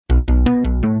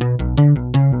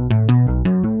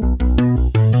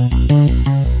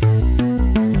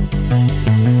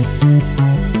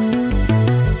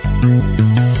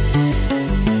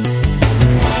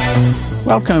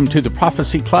Welcome to the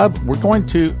Prophecy Club. We're going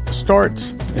to start,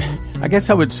 I guess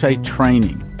I would say,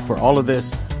 training for all of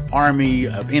this army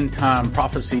of end-time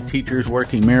prophecy teachers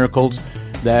working miracles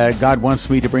that God wants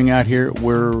me to bring out here.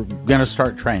 We're going to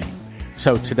start training.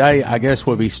 So today, I guess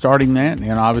we'll be starting that,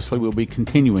 and obviously we'll be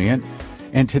continuing it.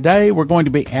 And today we're going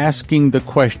to be asking the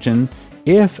question,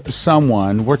 if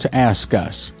someone were to ask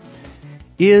us,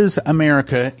 is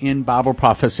America in Bible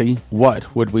prophecy,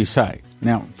 what would we say?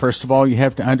 Now, first of all, you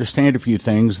have to understand a few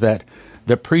things, that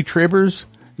the pre-tribbers,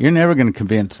 you're never going to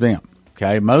convince them.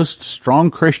 Okay, most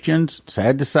strong Christians,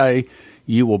 sad to say,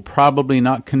 you will probably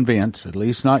not convince, at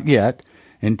least not yet,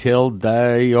 until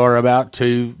they are about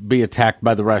to be attacked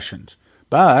by the Russians.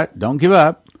 But don't give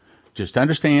up. Just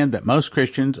understand that most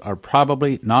Christians are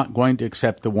probably not going to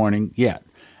accept the warning yet.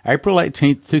 April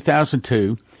 18th,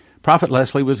 2002, Prophet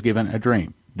Leslie was given a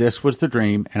dream. This was the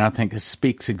dream, and I think it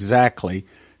speaks exactly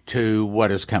to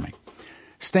what is coming.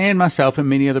 Stan, myself, and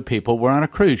many other people were on a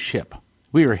cruise ship.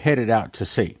 We were headed out to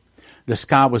sea. The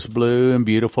sky was blue and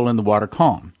beautiful and the water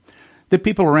calm. The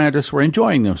people around us were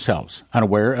enjoying themselves,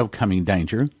 unaware of coming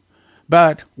danger.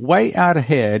 But way out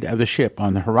ahead of the ship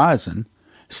on the horizon,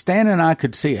 Stan and I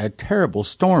could see a terrible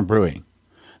storm brewing.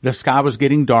 The sky was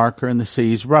getting darker and the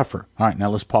seas rougher. All right,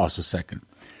 now let's pause a second.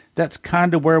 That's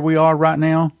kind of where we are right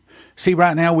now. See,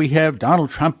 right now we have Donald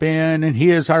Trump in, and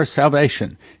he is our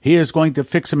salvation. He is going to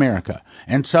fix America.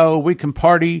 And so we can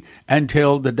party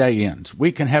until the day ends.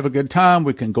 We can have a good time.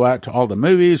 We can go out to all the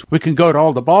movies. We can go to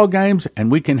all the ball games,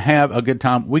 and we can have a good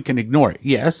time. We can ignore it.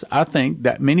 Yes, I think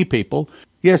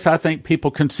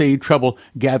people can see trouble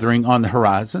gathering on the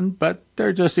horizon, but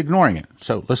they're just ignoring it.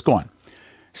 So let's go on.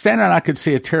 Stan and I could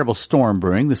see a terrible storm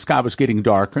brewing. The sky was getting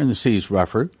darker and the seas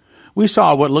rougher. We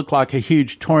saw what looked like a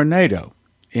huge tornado.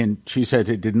 And she said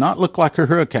it did not look like a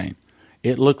hurricane.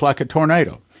 It looked like a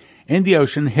tornado in the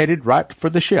ocean headed right for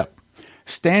the ship.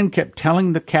 Stan kept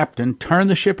telling the captain, turn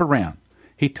the ship around.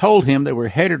 He told him they were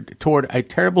headed toward a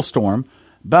terrible storm,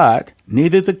 but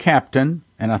neither the captain,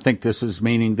 and I think this is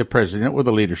meaning the president or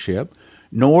the leadership,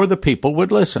 nor the people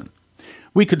would listen.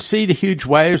 We could see the huge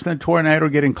waves and the tornado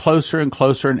getting closer and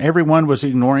closer, and everyone was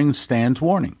ignoring Stan's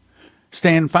warning.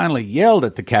 Stan finally yelled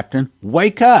at the captain,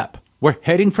 wake up! We're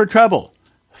heading for trouble!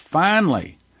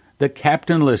 Finally, the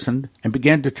captain listened and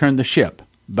began to turn the ship,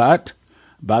 but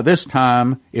by this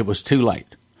time it was too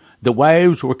late. The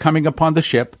waves were coming upon the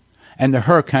ship, and the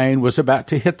hurricane was about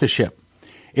to hit the ship.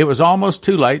 It was almost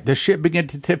too late. The ship began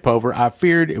to tip over. I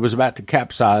feared it was about to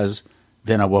capsize.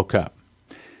 Then I woke up.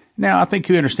 Now, I think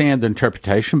you understand the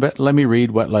interpretation, but let me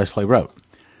read what Leslie wrote.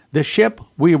 The ship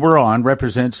we were on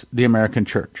represents the American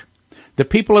church. The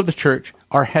people of the church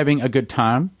are having a good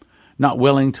time, not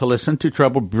willing to listen to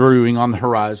trouble brewing on the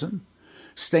horizon.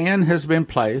 Stan has been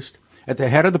placed at the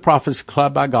head of the Prophecy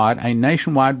Club by God, a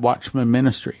nationwide watchman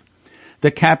ministry. The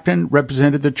captain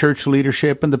represented the church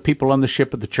leadership and the people on the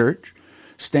ship of the church.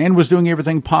 Stan was doing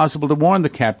everything possible to warn the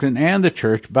captain and the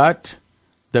church, but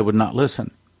they would not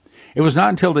listen. It was not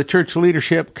until the church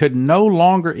leadership could no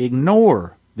longer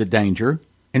ignore the danger,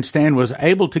 and Stan was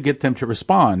able to get them to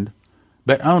respond,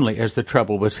 but only as the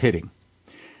trouble was hitting.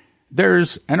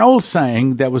 There's an old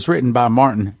saying that was written by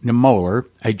Martin Niemöller,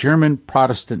 a German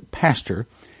Protestant pastor,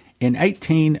 in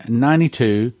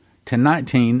 1892 to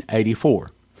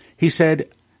 1984. He said,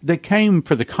 they came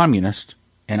for the communist,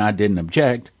 and I didn't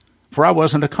object, for I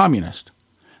wasn't a communist.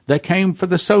 They came for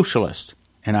the socialist,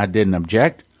 and I didn't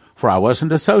object, for I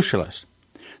wasn't a socialist.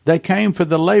 They came for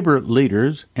the labor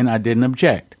leaders, and I didn't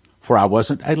object, for I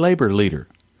wasn't a labor leader.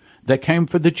 They came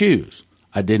for the Jews.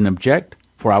 I didn't object,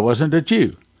 for I wasn't a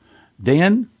Jew.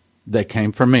 Then they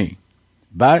came for me,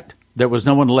 but there was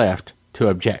no one left to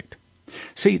object.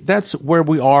 See, that's where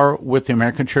we are with the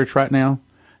American church right now.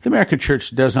 The American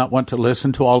church does not want to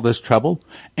listen to all this trouble,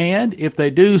 and if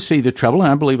they do see the trouble,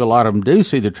 and I believe a lot of them do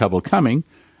see the trouble coming,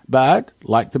 but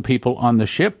like the people on the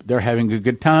ship, they're having a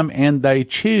good time, and they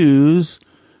choose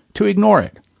to ignore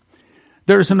it.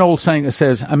 There's an old saying that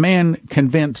says, a man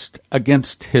convinced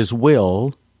against his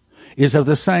will is of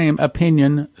the same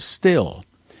opinion still.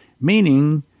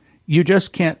 Meaning, you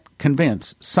just can't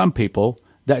convince some people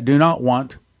that do not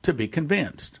want to be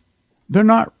convinced. They're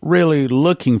not really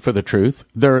looking for the truth.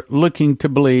 They're looking to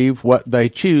believe what they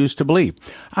choose to believe.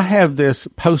 I have this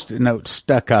Post-it note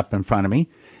stuck up in front of me,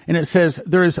 and it says,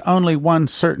 there is only one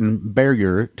certain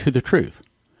barrier to the truth,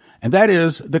 and that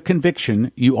is the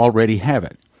conviction you already have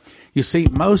it. You see,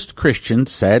 most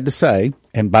Christians, sad to say,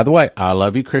 and by the way, I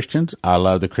love you Christians. I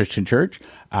love the Christian church.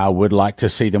 I would like to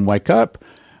see them wake up,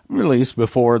 released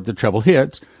before the trouble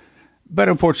hits. But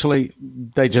unfortunately,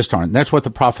 they just aren't. That's what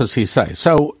the prophecies say.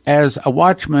 So as a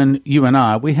watchman, you and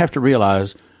I, we have to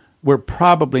realize we're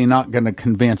probably not going to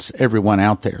convince everyone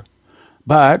out there.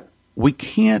 But we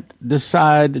can't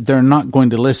decide they're not going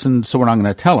to listen, so we're not going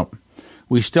to tell them.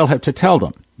 We still have to tell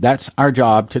them. That's our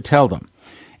job, to tell them.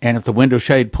 And if the window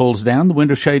shade pulls down, the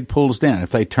window shade pulls down.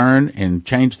 If they turn and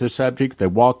change the subject, they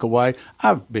walk away.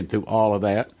 I've been through all of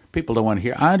that. People don't want to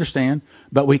hear. I understand,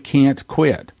 but we can't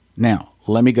quit. Now,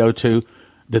 let me go to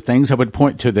the things I would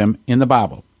point to them in the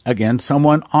Bible. Again,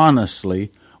 someone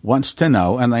honestly wants to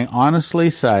know, and they honestly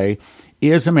say,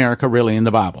 is America really in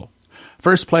the Bible?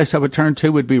 First place I would turn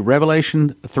to would be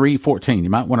Revelation 3:14. You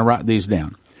might want to write these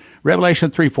down. Revelation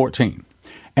 3:14.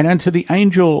 And unto the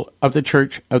angel of the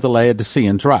church of the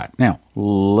Laodiceans write. Now,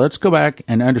 let's go back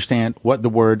and understand what the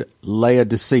word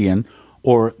Laodicean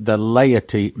or the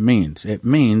laity means. It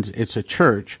means it's a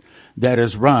church that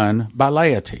is run by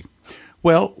laity.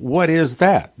 Well, what is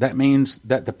that? That means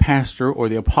that the pastor or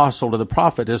the apostle or the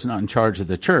prophet is not in charge of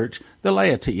the church. The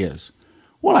laity is.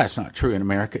 Well, that's not true in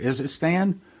America, is it,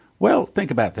 Stan? Well, think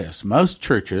about this. Most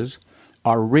churches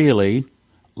are really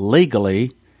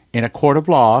legally in a court of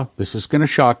law. This is going to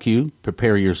shock you.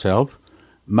 Prepare yourself.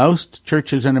 Most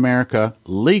churches in America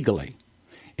legally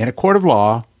in a court of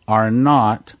law are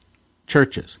not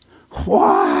churches.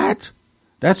 What?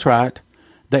 That's right.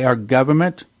 They are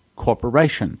government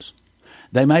corporations.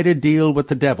 They made a deal with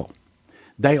the devil.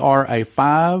 They are a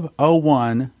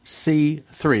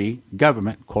 501c3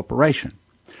 government corporation.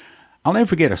 I'll never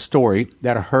forget a story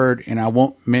that I heard, and I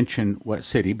won't mention what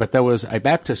city, but there was a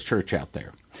Baptist church out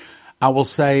there. I will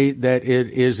say that it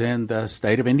is in the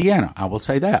state of Indiana. I will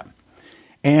say that.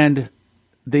 And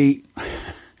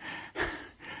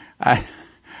I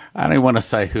don't want to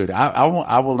say who.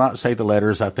 I will not say the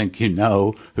letters. I think you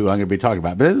know who I'm going to be talking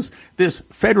about. But this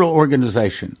federal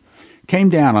organization came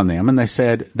down on them, and they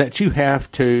said that you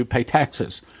have to pay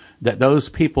taxes, that those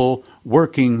people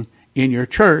working in your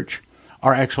church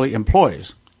are actually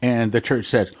employees. And the church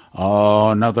said,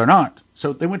 oh, no, they're not.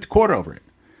 So they went to court over it.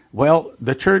 Well,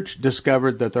 the church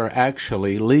discovered that they're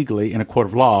actually legally in a court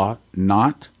of law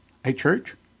not a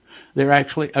church. They're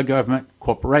actually a government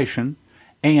corporation,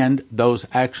 and those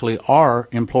actually are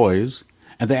employees,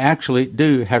 and they actually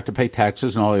do have to pay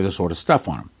taxes and all the other sort of stuff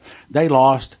on them. They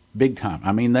lost big time.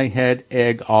 I mean, they had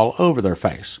egg all over their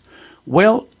face.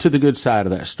 Well, to the good side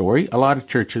of that story, a lot of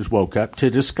churches woke up to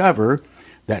discover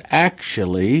that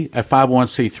actually a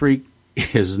 501c3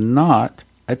 is not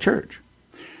a church.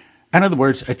 In other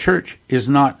words, a church is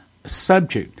not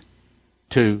subject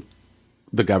to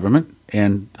the government,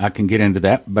 and I can get into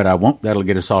that, but I won't. That'll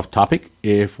get us off topic.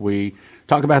 If we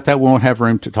talk about that, we won't have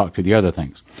room to talk to the other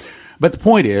things. But the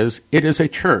point is, it is a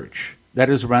church that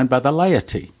is run by the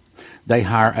laity. They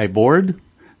hire a board.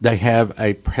 They have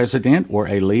a president or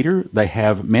a leader. They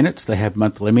have minutes. They have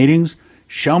monthly meetings.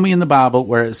 Show me in the Bible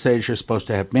where it says you're supposed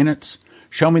to have minutes.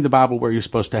 Show me the Bible where you're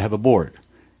supposed to have a board.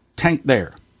 Tain't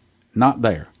there. Not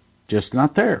there. Just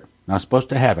not there. Not supposed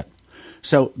to have it.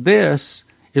 So this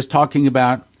is talking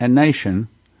about a nation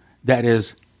that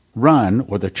is run,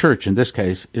 or the church in this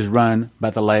case, is run by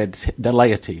the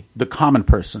laity, the common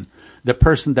person, the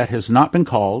person that has not been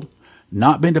called,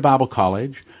 not been to Bible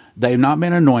college, they've not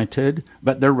been anointed,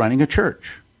 but they're running a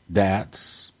church.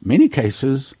 That's, many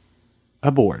cases,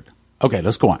 a board. Okay,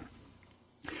 let's go on.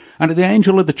 Unto the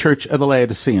angel of the church of the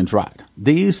Laodiceans write,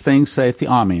 these things saith the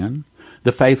Amen,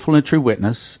 the faithful and true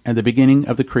witness, and the beginning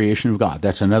of the creation of God.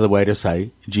 That's another way to say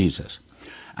Jesus.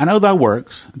 I know thy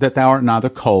works, that thou art neither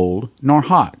cold nor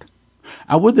hot.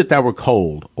 I would that thou were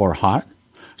cold or hot.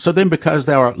 So then, because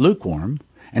thou art lukewarm,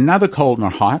 and neither cold nor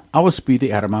hot, I will spew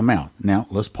thee out of my mouth. Now,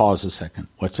 let's pause a second.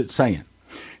 What's it saying?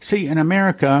 See, in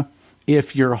America,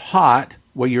 if you're hot,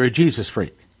 well, you're a Jesus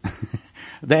freak.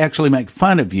 They actually make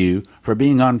fun of you for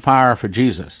being on fire for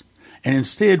Jesus. And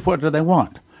instead, what do they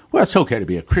want? Well, it's okay to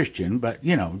be a Christian, but,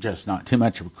 just not too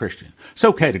much of a Christian. It's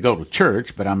okay to go to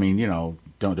church, but, don't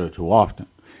do it too often.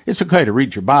 It's okay to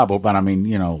read your Bible, but,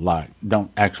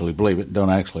 don't actually believe it,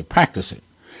 don't actually practice it.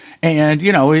 And,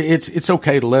 it's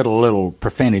okay to let a little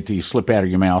profanity slip out of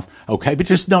your mouth, okay, but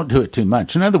just don't do it too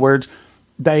much. In other words,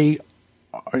 they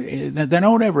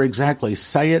don't ever exactly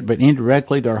say it, but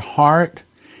indirectly their heart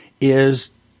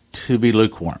is to be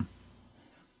lukewarm.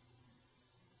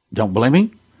 Don't believe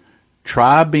me?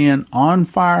 Try being on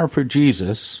fire for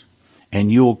Jesus,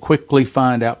 and you'll quickly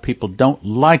find out people don't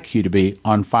like you to be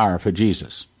on fire for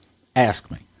Jesus.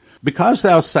 Ask me. Because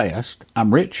thou sayest,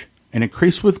 I'm rich, and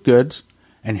increase with goods,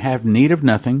 and have need of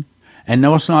nothing, and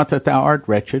knowest not that thou art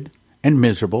wretched, and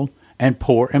miserable, and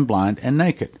poor, and blind, and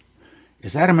naked.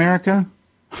 Is that America?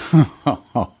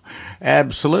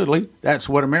 Absolutely. That's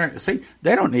what America... See,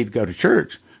 they don't need to go to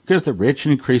church, because they're rich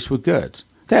and increase with goods.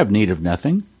 They have need of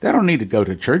nothing. They don't need to go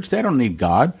to church. They don't need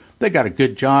God. They got a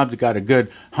good job. They got a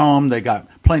good home. They got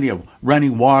plenty of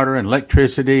running water and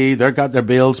electricity. They got their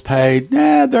bills paid.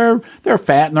 They're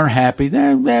fat and they're happy.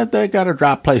 They got a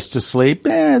dry place to sleep.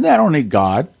 They don't need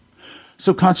God.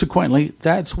 So consequently,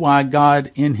 that's why God,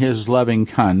 in his loving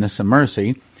kindness and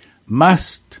mercy,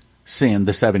 must send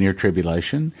the 7-year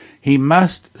tribulation. He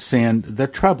must send the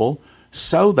trouble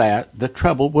so that the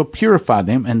trouble will purify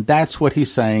them, and that's what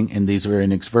he's saying in these very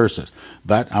next verses.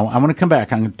 But I want to come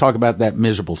back. I'm going to talk about that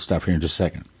miserable stuff here in just a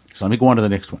second. So let me go on to the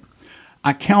next one.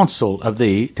 I counsel of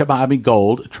thee to buy me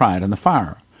gold tried in the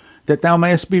fire, that thou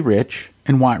mayest be rich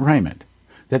in white raiment,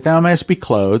 that thou mayest be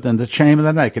clothed, and the shame of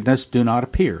thy nakedness do not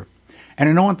appear, and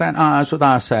anoint thine eyes with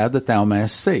eye salve, that thou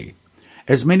mayest see.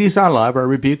 As many as I love, I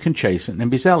rebuke and chasten,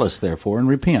 and be zealous therefore, and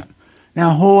repent.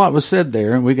 Now, a whole lot was said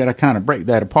there, and we got to kind of break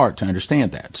that apart to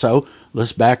understand that. So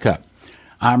let's back up.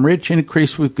 I'm rich and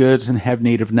increased with goods, and have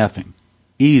need of nothing.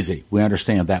 Easy. We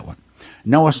understand that one.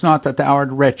 Knowest not that thou art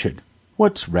wretched?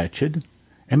 What's wretched?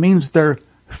 It means they're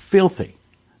filthy.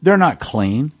 They're not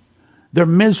clean. They're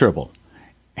miserable.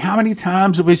 How many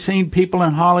times have we seen people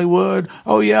in Hollywood?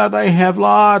 Oh, yeah, they have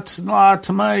lots and lots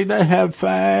of money. They have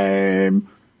fame.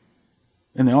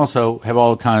 And they also have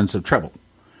all kinds of trouble.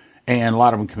 And a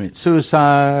lot of them commit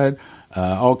suicide,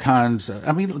 all kinds.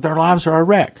 Their lives are a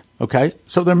wreck, okay?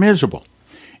 So they're miserable.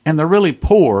 And they're really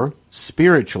poor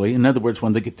spiritually. In other words,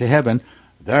 when they get to heaven,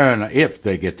 if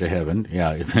they get to heaven,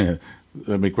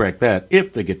 let me correct that.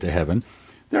 If they get to heaven,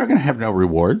 they're going to have no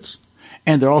rewards.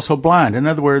 And they're also blind. In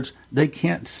other words, they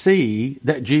can't see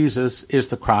that Jesus is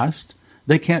the Christ.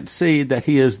 They can't see that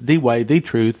he is the way, the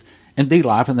truth, and the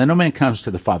life, and that no man comes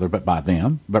to the Father but by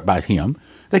him.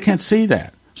 They can't see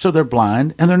that. So they're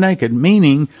blind and they're naked,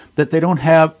 meaning that they don't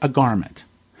have a garment.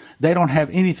 They don't have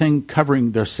anything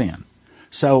covering their sin.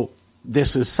 So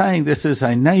this is saying this is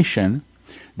a nation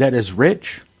that is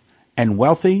rich and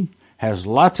wealthy, has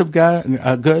lots of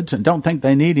goods, and don't think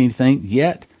they need anything,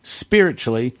 yet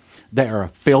spiritually they are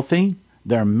filthy,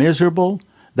 they're miserable,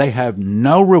 they have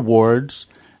no rewards,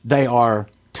 they are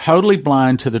totally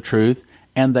blind to the truth,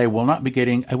 and they will not be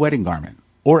getting a wedding garment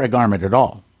or a garment at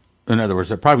all. In other words,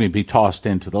 they'll probably be tossed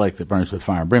into the lake that burns with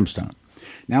fire and brimstone.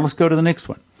 Now let's go to the next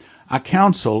one. I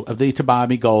counsel of thee to buy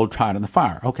me gold tried in the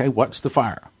fire. Okay, what's the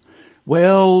fire?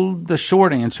 Well, the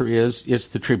short answer is it's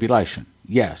the tribulation.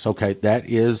 Yes, okay, that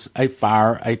is a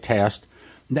fire, a test.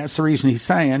 That's the reason he's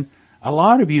saying a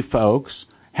lot of you folks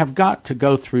have got to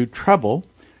go through trouble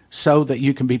so that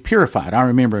you can be purified. I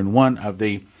remember in one of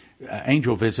the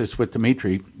angel visits with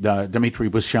Dimitri, Dimitri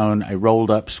was shown a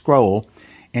rolled up scroll,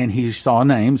 and he saw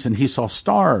names, and he saw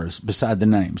stars beside the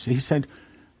names. He said,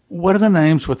 what are the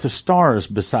names with the stars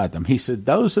beside them? He said,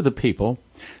 those are the people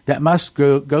that must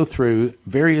go through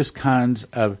various kinds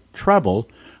of trouble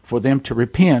for them to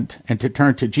repent and to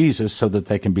turn to Jesus so that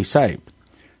they can be saved.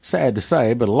 Sad to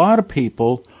say, but a lot of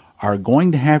people are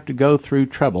going to have to go through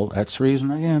trouble. That's the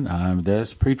reason, again,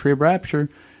 this pre-trib rapture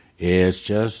is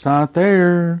just not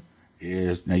there.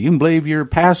 Now, you can believe your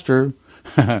pastor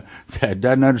that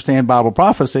doesn't understand Bible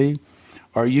prophecy,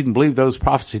 or you can believe those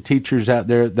prophecy teachers out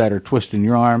there that are twisting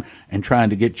your arm and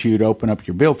trying to get you to open up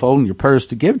your billfold and your purse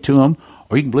to give to them,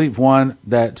 or you can believe one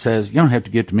that says, you don't have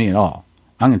to give to me at all.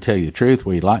 I'm going to tell you the truth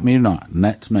whether you like me or not, and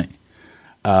that's me.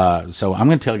 So I'm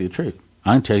going to tell you the truth.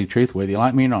 I'm going to tell you the truth whether you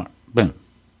like me or not. Boom.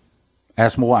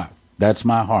 Ask my wife. That's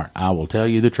my heart. I will tell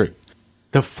you the truth.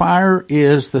 The fire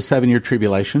is the 7-year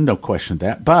tribulation, no question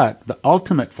that, but the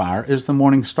ultimate fire is the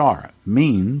morning star.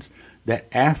 Means that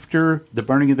after the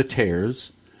burning of the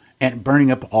tares and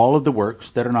burning up all of the works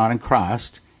that are not in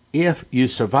Christ, if you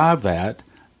survive that,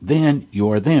 then you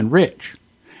are then rich.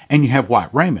 And you have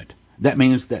white raiment. That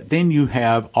means that then you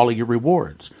have all of your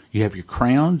rewards. You have your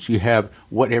crowns. You have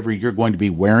whatever you're going to be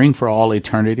wearing for all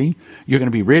eternity. You're going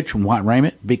to be rich in white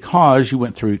raiment because you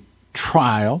went through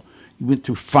trial. You went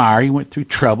through fire, you went through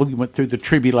trouble, you went through the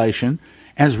tribulation.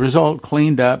 As a result,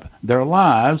 cleaned up their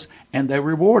lives, and they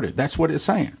rewarded. That's what it's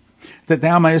saying. That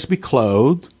thou mayest be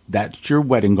clothed, that's your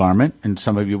wedding garment, and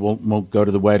some of you will go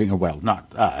to the wedding, or well,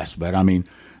 not us, but I mean,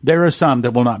 there are some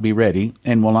that will not be ready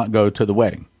and will not go to the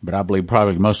wedding. But I believe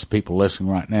probably most of the people listening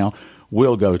right now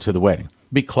will go to the wedding.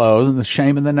 Be clothed, and the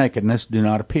shame and the nakedness do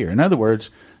not appear. In other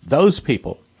words, those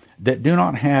people that do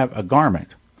not have a garment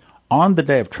on the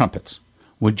day of trumpets,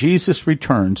 when Jesus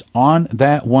returns on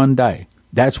that one day,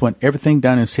 that's when everything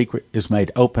done in secret is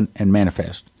made open and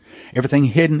manifest. Everything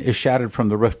hidden is shouted from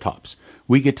the rooftops.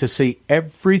 We get to see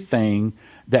everything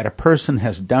that a person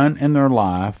has done in their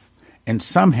life, and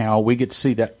somehow we get to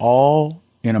see that all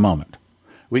in a moment.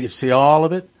 We get to see all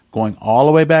of it going all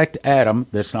the way back to Adam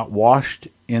that's not washed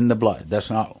in the blood.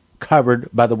 That's not covered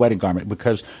by the wedding garment,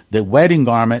 because the wedding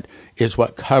garment is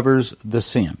what covers the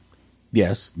sin.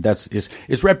 Yes,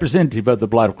 it's representative of the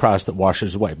blood of Christ that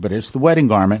washes away, but it's the wedding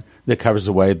garment that covers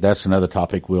away. That's another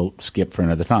topic we'll skip for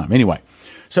another time. Anyway,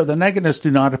 so the nakedness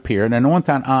do not appear, and anoint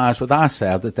thine eyes with eye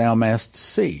salve that thou mayest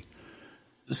see.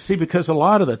 See, because a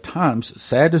lot of the times,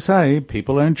 sad to say,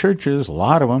 people in churches, a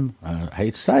lot of them, I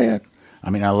hate to say it. I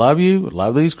mean, I love you,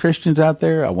 love these Christians out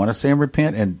there. I want to see them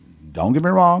repent, and don't get me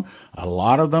wrong, a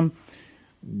lot of them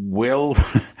will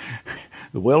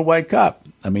wake up.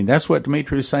 I mean, that's what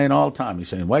Dimitri is saying all the time. He's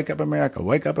saying, wake up, America,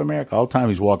 wake up, America. All the time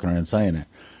he's walking around saying that.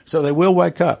 So they will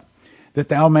wake up, that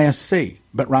thou mayest see.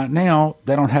 But right now,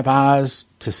 they don't have eyes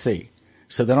to see.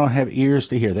 So they don't have ears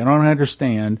to hear. They don't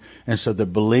understand. And so they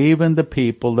believe in the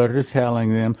people that are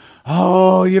telling them,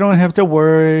 oh, you don't have to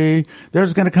worry.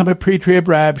 There's going to come a pre-trib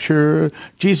rapture.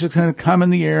 Jesus is going to come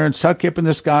in the air and suck you up in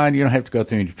the sky, and you don't have to go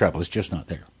through any trouble. It's just not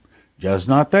there. Just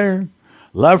not there.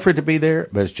 Love for it to be there,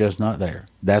 but it's just not there.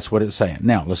 That's what it's saying.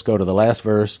 Now, let's go to the last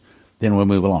verse, then we'll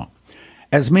move along.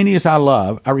 As many as I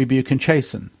love, I rebuke and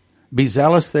chasten. Be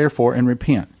zealous, therefore, and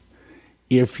repent.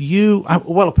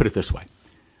 I'll put it this way.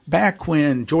 Back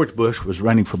when George Bush was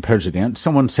running for president,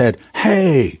 someone said,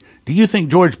 hey, do you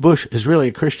think George Bush is really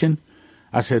a Christian?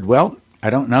 I said, well, I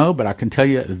don't know, but I can tell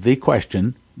you the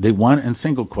question, the one and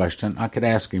single question I could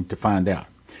ask him to find out.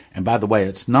 And by the way,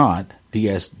 it's not, do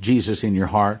you ask Jesus in your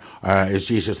heart, is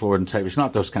Jesus Lord and Savior? It's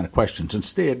not those kind of questions.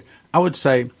 Instead, I would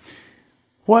say,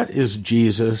 what is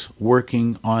Jesus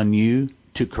working on you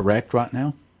to correct right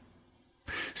now?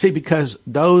 See, because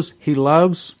those he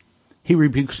loves, he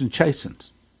rebukes and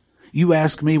chastens. You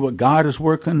ask me what God is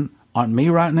working on me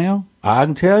right now, I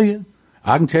can tell you.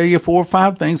 I can tell you 4 or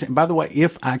 5 things. And by the way,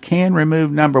 if I can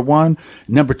remove number 1,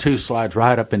 number 2 slides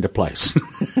right up into place.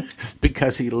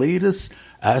 Because he leads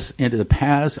us into the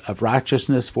paths of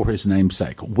righteousness for his name's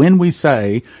sake. When we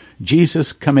say,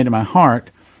 Jesus, come into my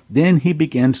heart, then he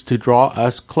begins to draw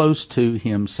us close to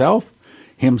himself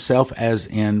as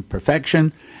in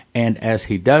perfection. And as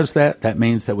he does that, that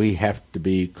means that we have to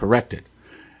be corrected.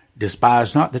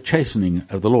 Despise not the chastening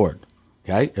of the Lord.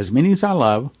 Okay? As many as I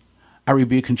love, I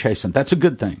rebuke and chasten. That's a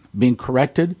good thing. Being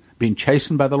corrected, being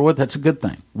chastened by the Lord, that's a good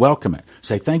thing. Welcome it.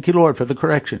 Say, thank you, Lord, for the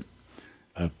correction.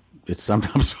 It's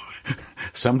sometimes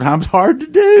hard to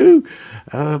do,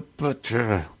 but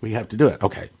we have to do it.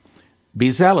 Okay. Be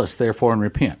zealous, therefore, and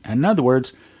repent. In other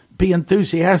words, be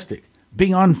enthusiastic.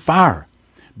 Be on fire.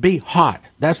 Be hot.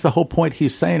 That's the whole point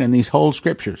he's saying in these whole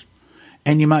scriptures.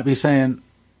 And you might be saying,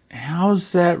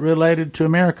 how's that related to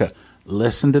America?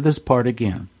 Listen to this part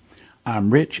again.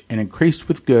 I'm rich and increased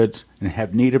with goods and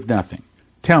have need of nothing.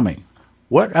 Tell me,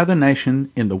 what other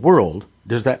nation in the world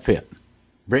does that fit?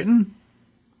 Britain?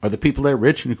 Are the people there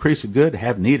rich and increased with good,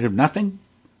 have need of nothing?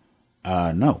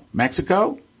 No.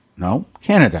 Mexico? No.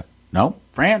 Canada? No.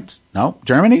 France? No.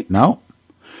 Germany? No.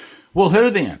 Well, who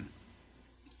then?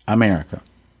 America.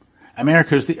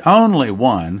 America is the only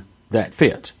one that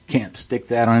fits. Can't stick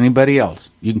that on anybody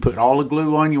else. You can put all the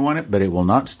glue on you want it, but it will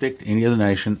not stick to any other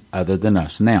nation other than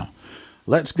us. Now,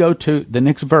 let's go to the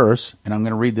next verse, and I'm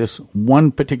going to read this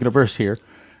one particular verse here.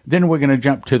 Then we're going to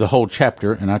jump to the whole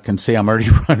chapter, and I can see I'm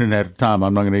already running out of time.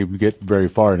 I'm not going to even get very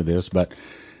far into this, but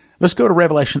let's go to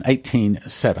Revelation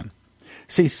 18:7.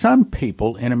 See, some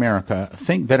people in America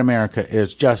think that America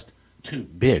is just too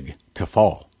big to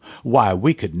fall. Why,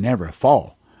 we could never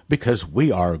fall because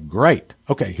we are great.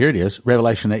 Okay, here it is,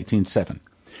 Revelation 18:7.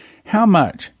 How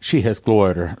much she has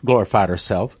glorified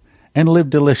herself and lived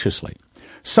deliciously.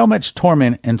 So much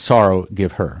torment and sorrow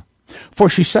give her. For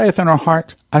she saith in her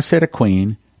heart, I sit a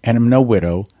queen, and am no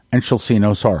widow, and shall see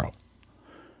no sorrow.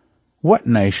 What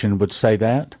nation would say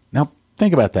that? Now,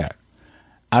 think about that.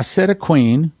 I sit a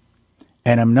queen,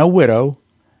 and am no widow,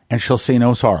 and shall see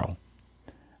no sorrow.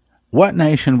 What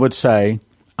nation would say,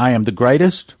 I am the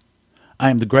greatest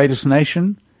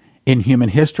nation in human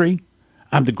history,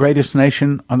 I'm the greatest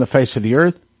nation on the face of the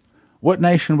earth? What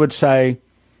nation would say,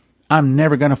 I'm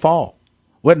never going to fall?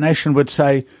 What nation would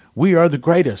say, we are the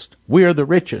greatest, we are the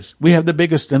richest, we have the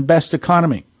biggest and best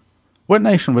economy? What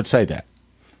nation would say that?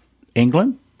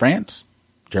 England, France,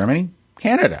 Germany,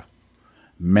 Canada,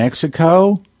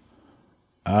 Mexico,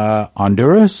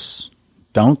 Honduras?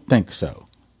 Don't think so.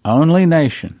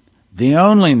 The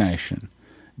only nation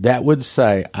that would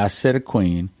say, I sit a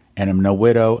queen and am no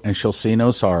widow and shall see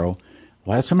no sorrow,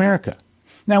 well, that's America.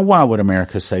 Now, why would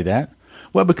America say that?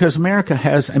 Well, because America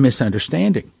has a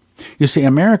misunderstanding. You see,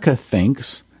 America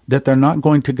thinks that they're not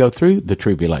going to go through the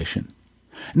tribulation.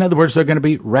 In other words, they're going to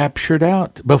be raptured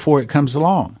out before it comes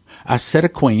along. I sit a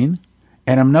queen,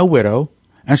 and am no widow,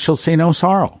 and shall see no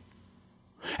sorrow.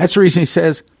 That's the reason he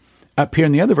says up here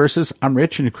in the other verses, I'm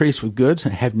rich and increased with goods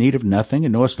and have need of nothing,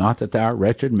 and knowest not that thou art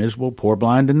wretched, miserable, poor,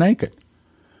 blind, and naked.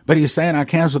 But he's saying, I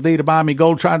counsel thee to buy me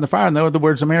gold tried in the fire. In other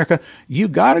words, America, you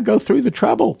got to go through the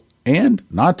trouble and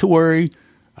not to worry.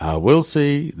 I will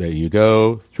see that you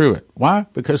go through it. Why?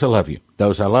 Because I love you.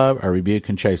 Those I love, I rebuke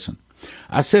and chasten.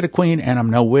 I said a queen, and I'm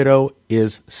no widow,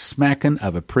 is smacking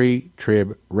of a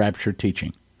pre-trib rapture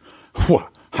teaching. I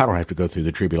don't have to go through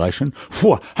the tribulation.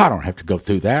 I don't have to go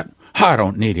through that. I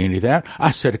don't need any of that.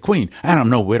 I said a queen, and I'm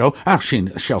no widow. I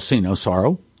shall see no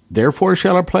sorrow. Therefore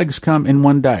shall our plagues come in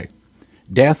one day,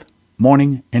 death,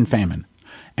 mourning, and famine.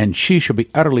 And she shall be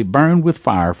utterly burned with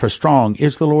fire, for strong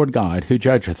is the Lord God who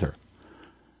judgeth her.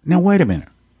 Now, wait a minute.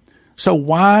 So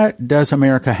why does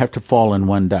America have to fall in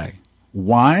one day?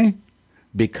 Why?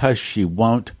 Because she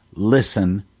won't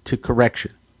listen to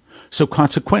correction. So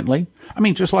consequently, I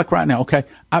mean, just like right now, okay,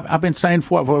 I've been saying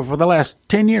for the last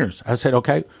 10 years, I said,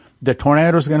 okay, the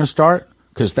tornado's going to start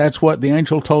because that's what the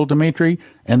angel told Dimitri,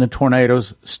 and the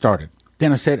tornadoes started.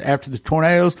 Then I said, after the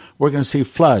tornadoes, we're going to see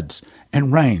floods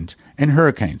and rains and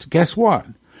hurricanes. Guess what?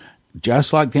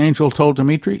 Just like the angel told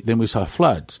Dimitri, then we saw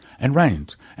floods and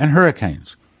rains and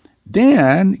hurricanes.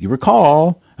 Then, you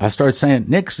recall, I started saying,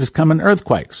 next is coming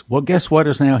earthquakes. Well, guess what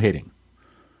is now hitting?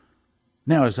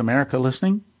 Now, is America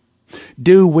listening?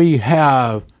 Do we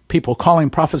have people calling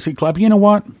Prophecy Club? You know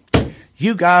what?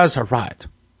 You guys are right.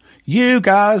 You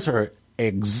guys are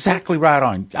exactly right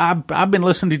on. I've been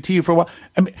listening to you for a while.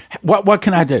 I mean, what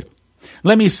can I do?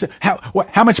 Let me see.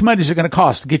 How much money is it going to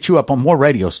cost to get you up on more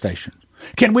radio stations?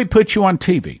 Can we put you on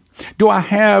TV? Do I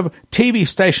have TV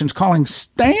stations calling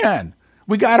Stan?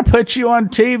 We got to put you on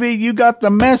TV. You got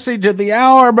the message of the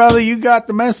hour, brother. You got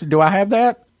the message. Do I have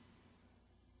that?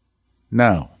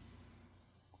 No.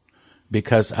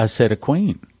 Because I said a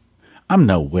queen. I'm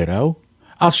no widow.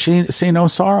 I'll see no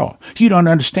sorrow. You don't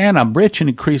understand. I'm rich and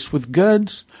increased with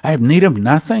goods. I have need of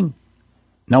nothing.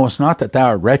 No, it's not that thou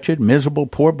art wretched, miserable,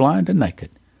 poor, blind, and naked.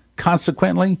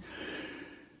 Consequently,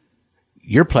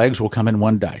 your plagues will come in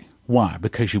one day. Why?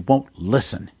 Because you won't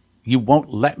listen. You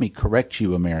won't let me correct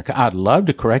you, America. I'd love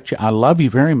to correct you. I love you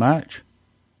very much.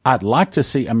 I'd like to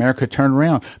see America turn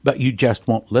around, but you just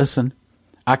won't listen.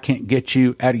 I can't get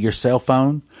you out of your cell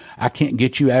phone. I can't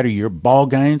get you out of your ball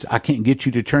games. I can't get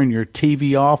you to turn your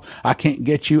TV off. I can't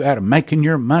get you out of making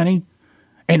your money.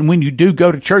 And when you do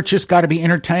go to church, it's got to be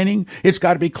entertaining. It's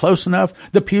got to be close enough.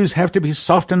 The pews have to be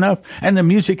soft enough, and the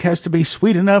music has to be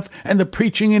sweet enough, and the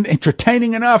preaching and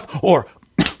entertaining enough, or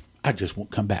I just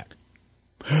won't come back.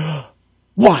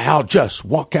 Why, I'll just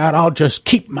walk out. I'll just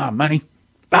keep my money.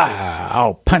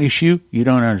 I'll punish you. You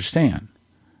don't understand.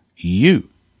 You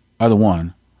are the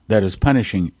one that is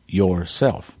punishing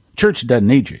yourself. Church doesn't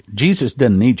need you. Jesus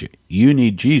doesn't need you. You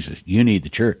need Jesus. You need the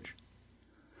church.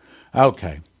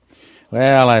 Okay.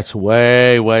 Well, that's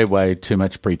way, way, way too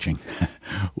much preaching.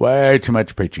 Way too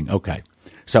much preaching. Okay.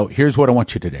 So here's what I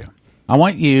want you to do. I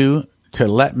want you to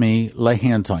let me lay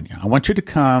hands on you. I want you to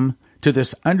come to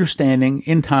this Understanding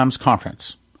End Times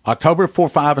Conference, October 4,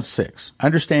 5, and 6.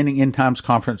 Understanding End Times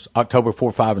Conference, October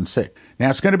 4, 5, and 6. Now,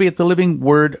 it's going to be at the Living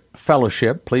Word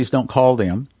Fellowship. Please don't call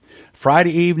them.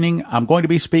 Friday evening, I'm going to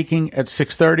be speaking at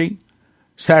 6:30.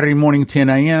 Saturday morning, 10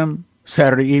 a.m.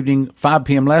 Saturday evening, 5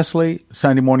 p.m. Leslie.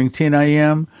 Sunday morning, 10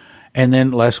 a.m. And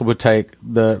then Leslie would take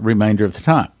the remainder of the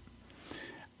time.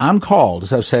 I'm called,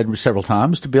 as I've said several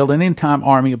times, to build an end-time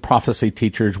army of prophecy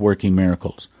teachers working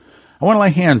miracles. I want to lay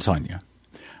hands on you.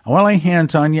 I want to lay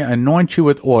hands on you, anoint you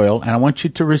with oil, and I want you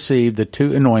to receive the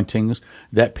two anointings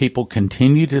that people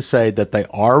continue to say that they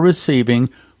are receiving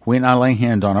when I lay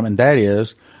hands on them, and that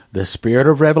is the spirit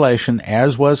of revelation,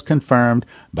 as was confirmed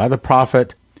by the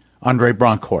prophet Andre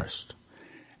Bronkhorst.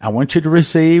 I want you to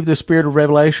receive the spirit of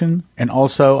revelation, and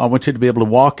also I want you to be able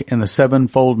to walk in the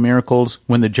sevenfold miracles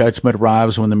when the judgment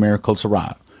arrives, when the miracles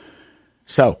arrive.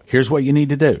 So here's what you need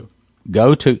to do.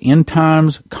 Go to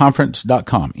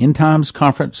endtimesconference.com,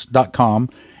 endtimesconference.com,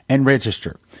 and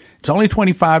register. It's only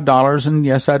 $25, and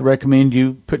yes, I'd recommend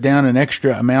you put down an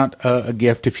extra amount, a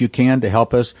gift if you can, to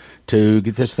help us to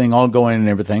get this thing all going and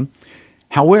everything.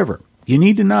 However, you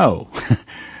need to know,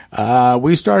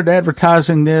 we started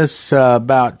advertising this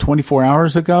about 24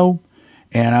 hours ago,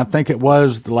 and I think it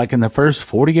was like in the first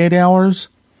 48 hours,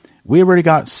 we already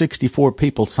got 64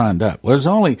 people signed up. Well, there's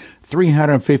only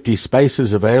 350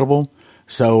 spaces available,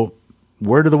 so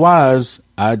word of the wise,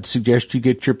 I'd suggest you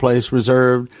get your place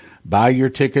reserved, buy your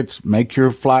tickets, make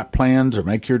your flight plans or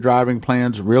make your driving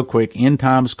plans real quick,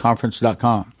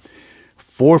 endtimesconference.com.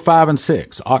 4, 5, and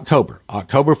 6,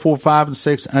 October 4, 5, and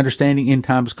 6, Understanding End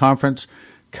Times Conference.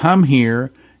 Come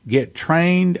here, Get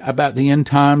trained about the end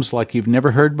times like you've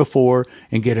never heard before,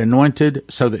 and get anointed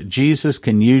so that Jesus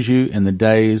can use you in the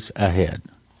days ahead.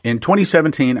 In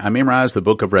 2017, I memorized the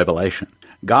book of Revelation.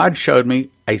 God showed me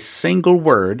a single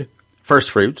word, first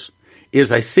fruits,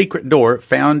 is a secret door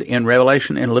found in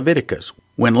Revelation and Leviticus.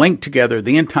 When linked together,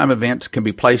 the end-time events can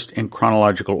be placed in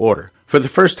chronological order. For the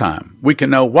first time, we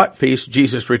can know what feast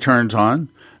Jesus returns on,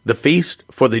 the feast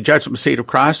for the judgment seat of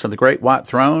Christ on the great white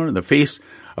throne, and the feast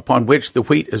upon which the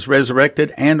wheat is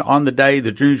resurrected, and on the day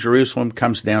the New Jerusalem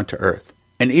comes down to earth.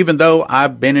 And even though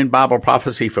I've been in Bible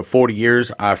prophecy for 40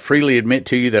 years, I freely admit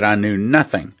to you that I knew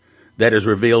nothing that is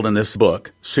revealed in this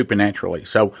book supernaturally.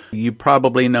 So you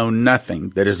probably know nothing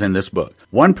that is in this book.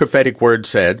 One prophetic word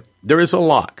said, there is a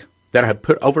lock that I have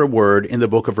put over a word in the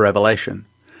book of Revelation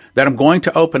that I'm going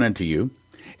to open unto you.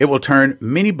 It will turn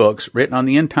many books written on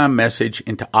the end-time message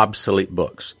into obsolete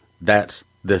books. That's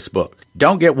this book.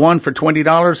 Don't get one for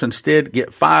 $20. Instead,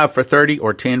 get 5 for $30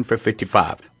 or 10 for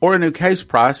 $55. Or a new case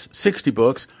price, 60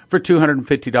 books for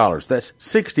 $250. That's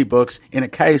 60 books in a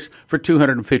case for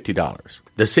 $250.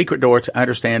 The secret door to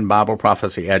understand Bible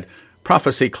prophecy at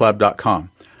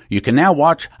prophecyclub.com. You can now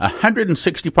watch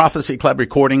 160 Prophecy Club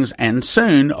recordings and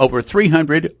soon over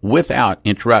 300 without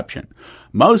interruption.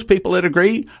 Most people would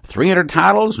agree 300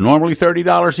 titles, normally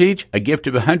 $30 each. A gift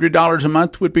of $100 a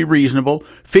month would be reasonable.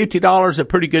 $50 a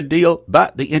pretty good deal,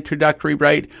 but the introductory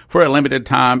rate for a limited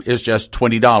time is just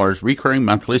 $20 recurring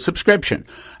monthly subscription.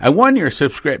 A 1-year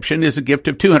subscription is a gift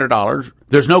of $200.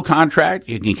 There's no contract.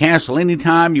 You can cancel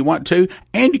anytime you want to,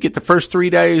 and you get the first 3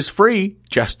 days free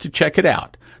just to check it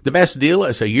out. The best deal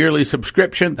is a yearly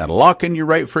subscription that'll lock in your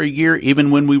rate for a year even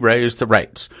when we raise the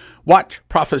rates. Watch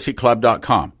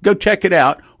prophecyclub.com. Go check it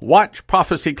out. Watch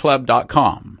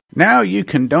prophecyclub.com. Now you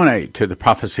can donate to the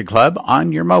Prophecy Club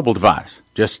on your mobile device.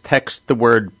 Just text the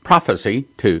word prophecy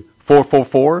to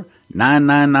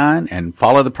 444-999 and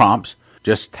follow the prompts.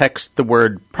 Just text the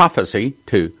word prophecy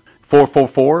to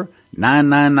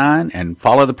 444-999 and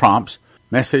follow the prompts.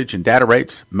 Message and data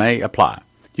rates may apply.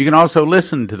 You can also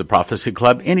listen to the Prophecy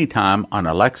Club anytime on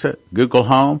Alexa, Google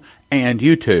Home, and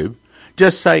YouTube.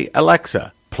 Just say,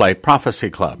 Alexa, play Prophecy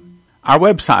Club. Our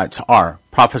websites are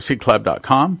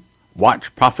prophecyclub.com,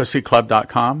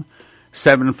 watchprophecyclub.com,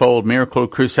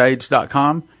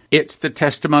 sevenfoldmiraclecrusades.com. It's the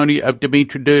testimony of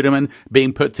Dimitri Duduman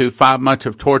being put through 5 months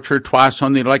of torture, twice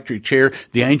on the electric chair,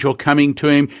 the angel coming to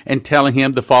him and telling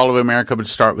him the fall of America would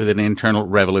start with an internal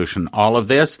revolution. All of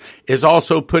this is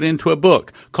also put into a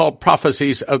book called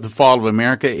Prophecies of the Fall of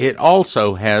America. It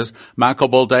also has Michael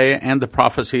Boldea and the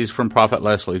prophecies from Prophet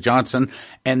Leslie Johnson.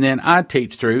 And then I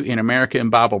teach through in America in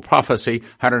Bible Prophecy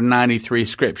 193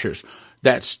 scriptures.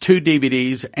 That's 2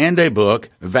 DVDs and a book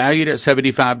valued at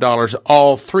 $75,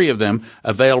 all 3 of them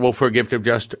available for a gift of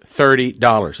just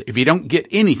 $30. If you don't get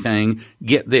anything,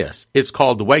 get this. It's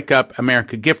called the Wake Up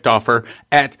America gift offer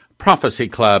at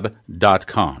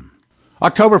prophecyclub.com.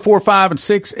 October 4, 5, and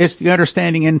 6, it's the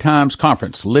Understanding End Times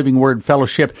Conference, Living Word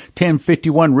Fellowship,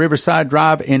 1051 Riverside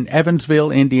Drive in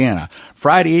Evansville, Indiana.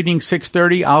 Friday evening,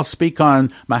 6:30, I'll speak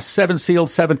on my 7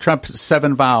 seals, 7 trumpets,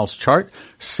 7 vials chart.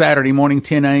 Saturday morning,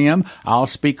 10 a.m., I'll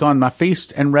speak on my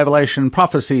Feast and Revelation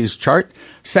Prophecies chart.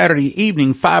 Saturday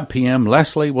evening, 5 p.m.,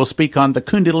 Leslie will speak on the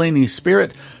Kundalini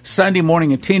Spirit. Sunday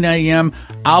morning at 10 a.m.,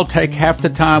 I'll take half the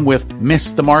time with Miss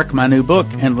the Mark, my new book,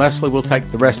 and Leslie will take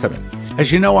the rest of it. As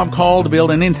you know, I'm called to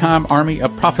build an end-time army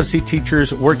of prophecy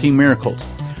teachers working miracles.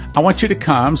 I want you to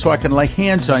come so I can lay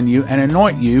hands on you and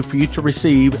anoint you for you to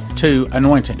receive 2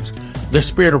 anointings. The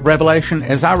spirit of revelation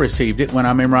as I received it when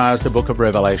I memorized the book of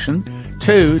Revelation.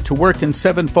 2, to work in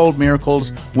 7-fold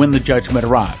miracles when the judgment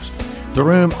arrives. The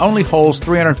room only holds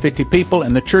 350 people,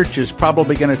 and the church is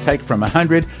probably going to take from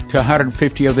 100 to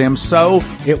 150 of them, so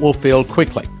it will fill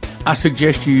quickly. I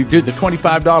suggest you do the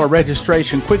 $25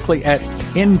 registration quickly at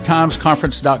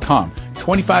endtimesconference.com.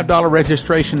 $25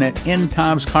 registration at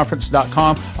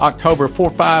endtimesconference.com. October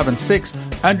 4, 5, and 6,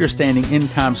 Understanding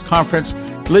End Times Conference,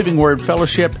 Living Word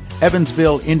Fellowship,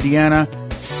 Evansville, Indiana.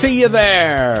 See you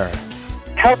there!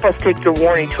 Help us take your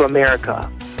warning to America.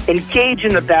 Engage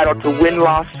in the battle to win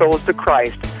lost souls to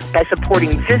Christ by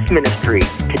supporting this ministry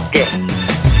today.